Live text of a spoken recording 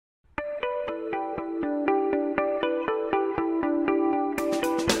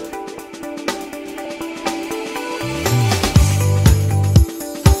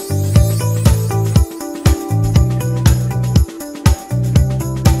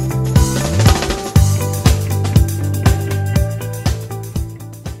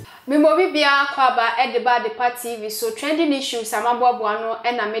na kwaba Adepa TV so trending issues amaboabo no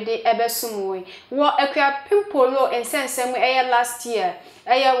na mede ebesumwe wo Akuapem Poloo ensensem last year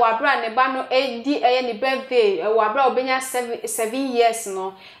wabra ne ba no edi ne birthday wabra obenya 7 years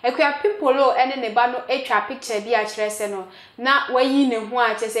no Akuapem Poloo ne ba no atwa picture bi a kyerese no na wayi ne ho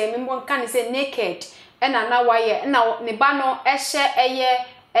a kyerese membo nka ne se naked na waye na ne ba no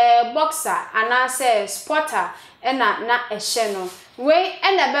ehye boxer anase sporter na ehye no we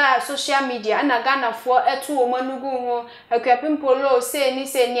ba social media na Ghana for etu omanugu ho Akuapem Poloo say ni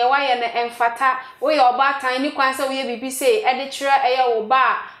say ne waye na emfata we oba tan ni kwan say we bibi say e de kire wo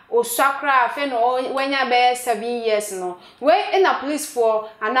ba osakra afi no wanya be 7 years no we na police for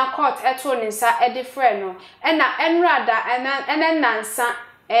ana court etu ni nsa e de frɛ no na enrada nansa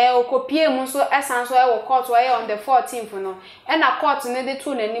okopie mu so esanso wo court on the 14th no na court ne de to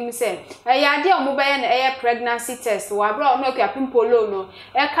nanim say ade omo be na pregnancy test wa bra no Akuapem Poloo no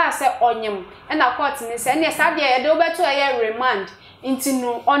ka se onyem na court ne say ne sade de obeto remand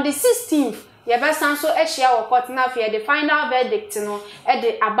intinu on the 16th ye be sanso ehia wo court na fe the final verdict no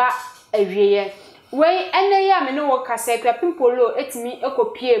de aba awieye we ya me no wo kase Akuapem Poloo etimi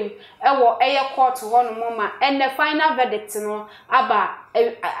ekopiem wo court ho no mama the final verdict no aba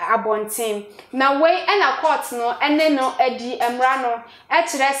abontin na we na court no no edi emra no e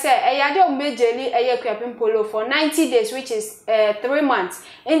kire se ade o mejeli Akuapem Poloo for 90 days which is 3 months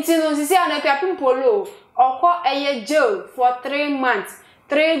intino sisi na Akuapem Poloo okọ jail for 3 months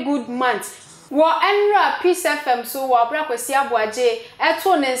 3 good months wo enra Peace FM so wo abra kwesi aboaje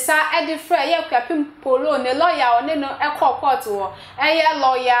eto ne nsa edi frɛ Akuapem Poloo ne lawyer one no court wo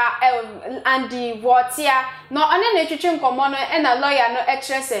lawyer Andy Votia no one na twetwe nkomo no na lawyer no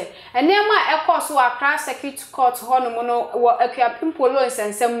kyerɛ sɛ enema so Accra Circuit Court ho no no wo Akuapem Poloo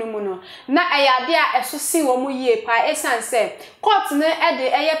nsensem no mu no na ade a eso si wo mu yie pa esan sɛ court no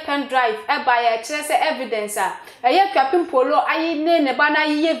de pen drive ba ya kyerɛ sɛ evidence a Akuapem Poloo ayi ne ba na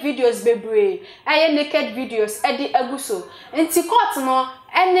yiye videos bebre naked videos edi aguso nti court no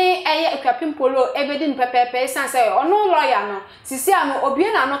Akuapem Poloo ebedi pepepe sense ono lawyer no sisi ano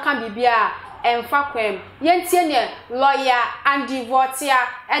obie na no kan bibia emfa kwem yentie ne lawyer Andy Votia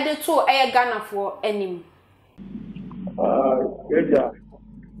edi to Ghana for anim eja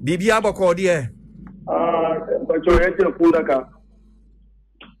bibia boko de bacho yete kudaka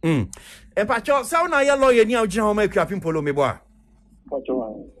epacho sa una ye lawyer ni agina ho ma Akuapem Poloo mebo a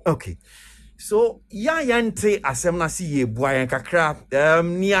bacho okay. So yante asem na si ye boayen kakra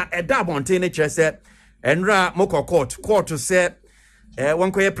nia eda bonte ne kire se enra moko court to say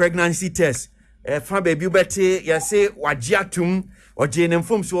won koye pregnancy test fa baby ubete ye say wagiatum oje ne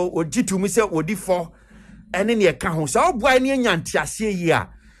mfom so ogitum se odi fo ene ne ka ho so boayen ne nyante ase yi a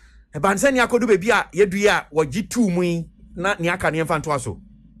e ban se ne akodu baby a yedu a wagitum yi na ne aka ne mfa nto aso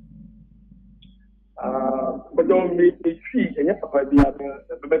but don't me see enya papa bi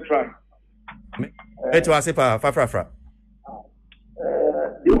a be try eto asepa fafrafra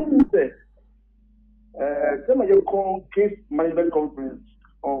the one say some of your case management conference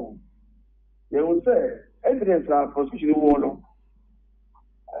they will say evidence are prosecution one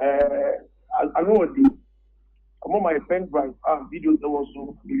I know what the among my pen drive videos that was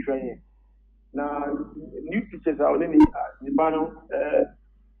so be showing now new pictures are only the banner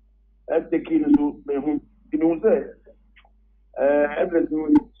taking to me you know say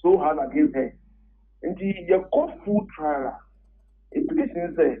everything so hard against her. And the court full trial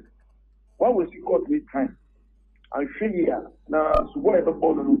implication is what was the court this time? And Australia now so whatever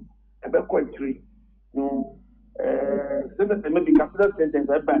born about quite three. No sentence may be considered sentence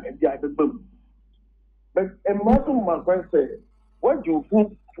by the boom. But a matter my friend said, what you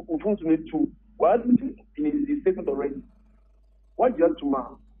to me to what in the statement already? What you have to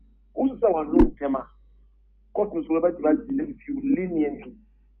man? Also someone no tema. Court was about to if you leniently.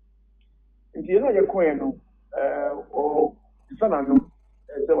 And you know your coin or son no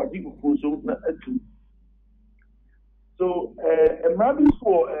so what you so so maybe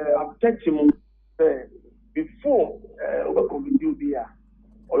for objection before over continue there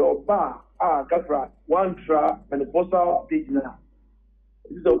or your bar gafra one tra and the postal stage now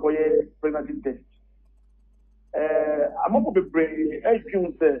this is for pregnancy test I'm up to be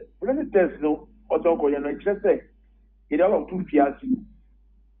pregnancy test no or don't go no just say it all 2 years.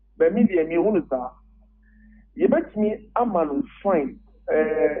 But me the me who sa you bet me a man fine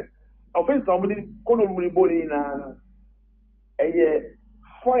offense somebody column body na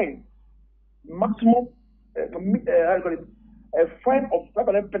fine maximum a fine of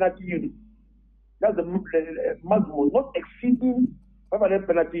 500 penalty unit. That's the maximum, not exceeding 500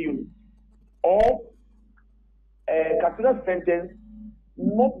 penalty unit or consider sentence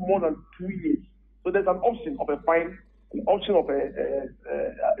not more than 2 years. So there's an option of a fine, an option of a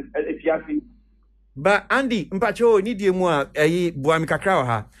fiancé. But Andy, mpacho ni die mu a buami kakra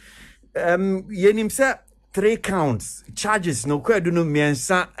ha. Yenim se 3 counts charges no kwadu no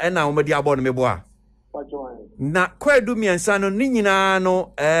miensa na omedi abo no meboa. Na kwadu miensa no ni nyina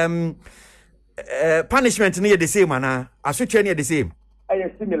no punishment no ye the same ana asotwe no the same.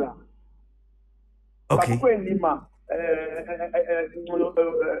 Similar. Okay. For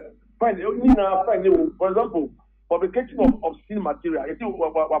example, publication of obscene material. You see,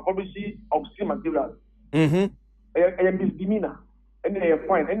 we're publishing obscene material. A misdemeanor. And they are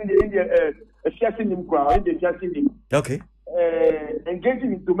fine. And a sharing him crowd. And they sharing him. Okay.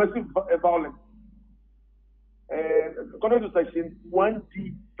 Engaging in domestic violence. According to section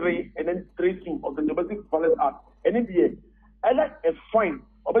 1D3 and then 3.2 of the Domestic Violence Act. And in the end, I like a fine.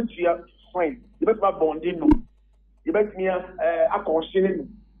 Obviously, fine. You better have bonding. You better me a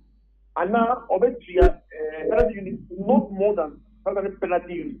caution. And now, obviously, penalty unit not more than 500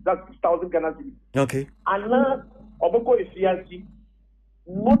 penalty units. That's 6,000 Ghana cedis. Okay. And now, obviously, a fiancé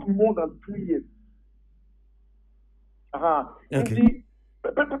not more than 2 years. Okay. See,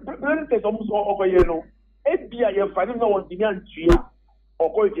 penalty is almost over here, no. FBI, you're finding no one demand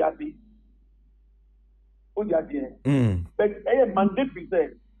or call fiancé. But a mandate is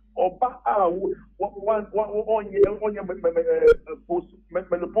or back one year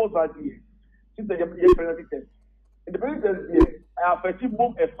menopause idea. Since the year penalty test. In the penalty test, I have achieved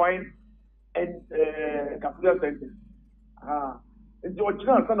both a fine and capital sentence. In the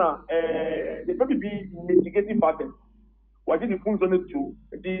original sana, they probably be mitigating factors. What did the funds on it to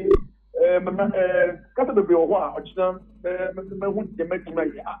the capital be or original the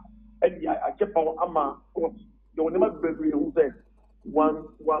maximum and I kept our ama court. You will never be who said one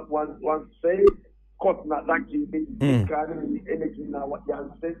say court not like in the energy now what you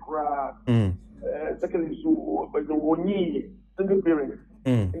have said crap. Secondly, so but the 1 year single parent.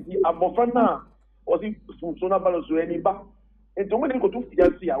 And the abofana was it from Sona Balance to any back. And to when you go to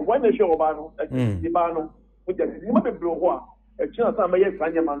Fiasia, when they show about the Bano with the Nimba Blowa, a chance I may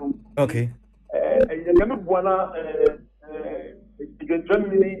Sanyamano. Okay. And the Yamuana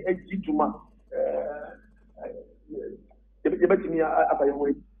Germany Exituma.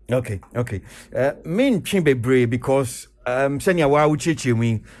 Okay. Main chimbe brave because senya wa uchichi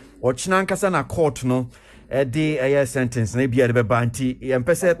mi ochina nkasa na court no de a sentence na bia de be banti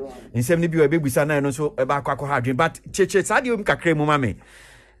empese nsem ne bia bebusa na no so e ba akwa hadwen but cheche sadio m kakra mu mame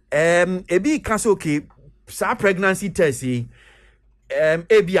ebi kaso okay sa pregnancy test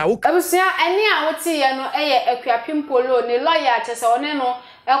ebia wo abusia ene a wote ye no Akuapem Poloo ne lawyer chese one no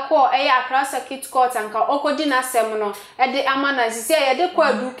eko Accra Circuit Court anka okodi na sem no de amana sisi ye de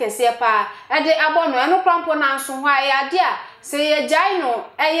kwa du kese pa de abo no eno krampo na nso ho ade a se ye jai no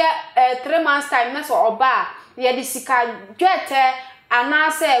 3 months time na so oba ye de sika dwete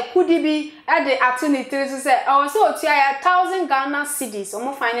anase kudibi de atuni so say so otua ya 1000 Ghana cedis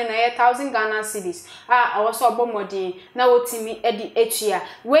omo fine na ya 1000 Ghana cedis also obomodi na wotimi edi etua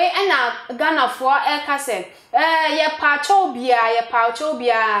we na Ghana for kase ye pacho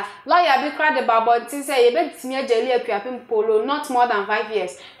bia lawyer bi kra de babontin say ye betimi ageli Akuapem Poloo not more than 5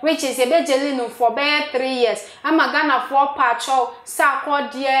 years which is ye be geli no for be 3 years ama Ghana for pacho sa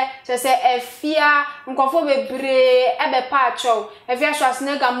kodie say efia nkofo bebre ebe pacho efia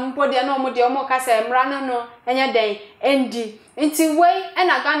swasnega mpo de na omo de omo kasa emra no enye den endi nti wey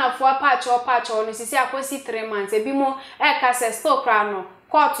na Ghana for pacho no sisi akosi 3 months ebi mo kasa stop kra no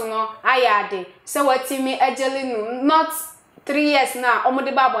court no ayade so watimi ageli no not 3 years na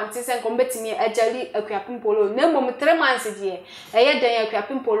omode babonti se nko betimi ageli Akuapem Poloo na mbom 3 months die eye den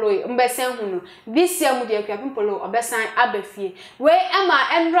Akuapem Poloo mbesen hu no this year mu die Akuapem Poloo obesan abafie we ema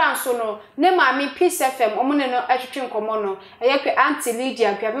enran so no ne maami Peace FM omone no atwetwe nkomo no eye kwe anti Lydia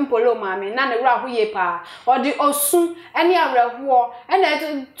Akuapem Poloo maami na ne wura hoye pa odi osun ene awrahuo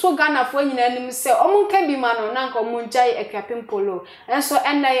ene to Ghana fo nyina nim se omunka bi ma no na nko munjai Akuapem Poloo enso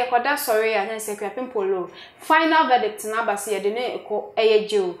ene ye koda sorry ya se Akuapem Poloo final verdict na basi de ne ko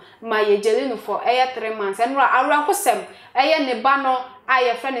eyejo ma yejeli no for 3 months enra awra hosem ne ba no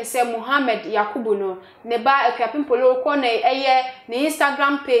aye friend say Muhammad Yakubu no ne ba Akuapem Poloo ko ne ne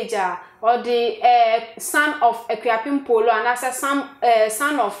Instagram page or the son of Akuapem Poloo and as a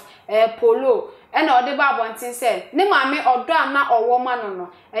son of Poloo ena ode ba bontin say ne maame odo ana owo ma no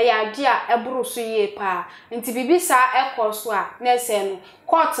ade a eburu so ye pa nti bibisa ekoso a na se no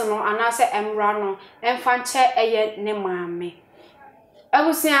court no anase emra no emfa nche ne maame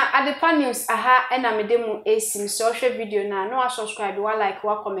Abusia Adepa news aha ena medemu esim so hwe video na no subscribe wa like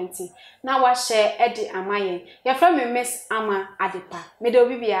wa comment na wa share edi amayen ya from me Miss Ama Adepa me de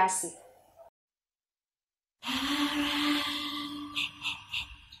obi bia ase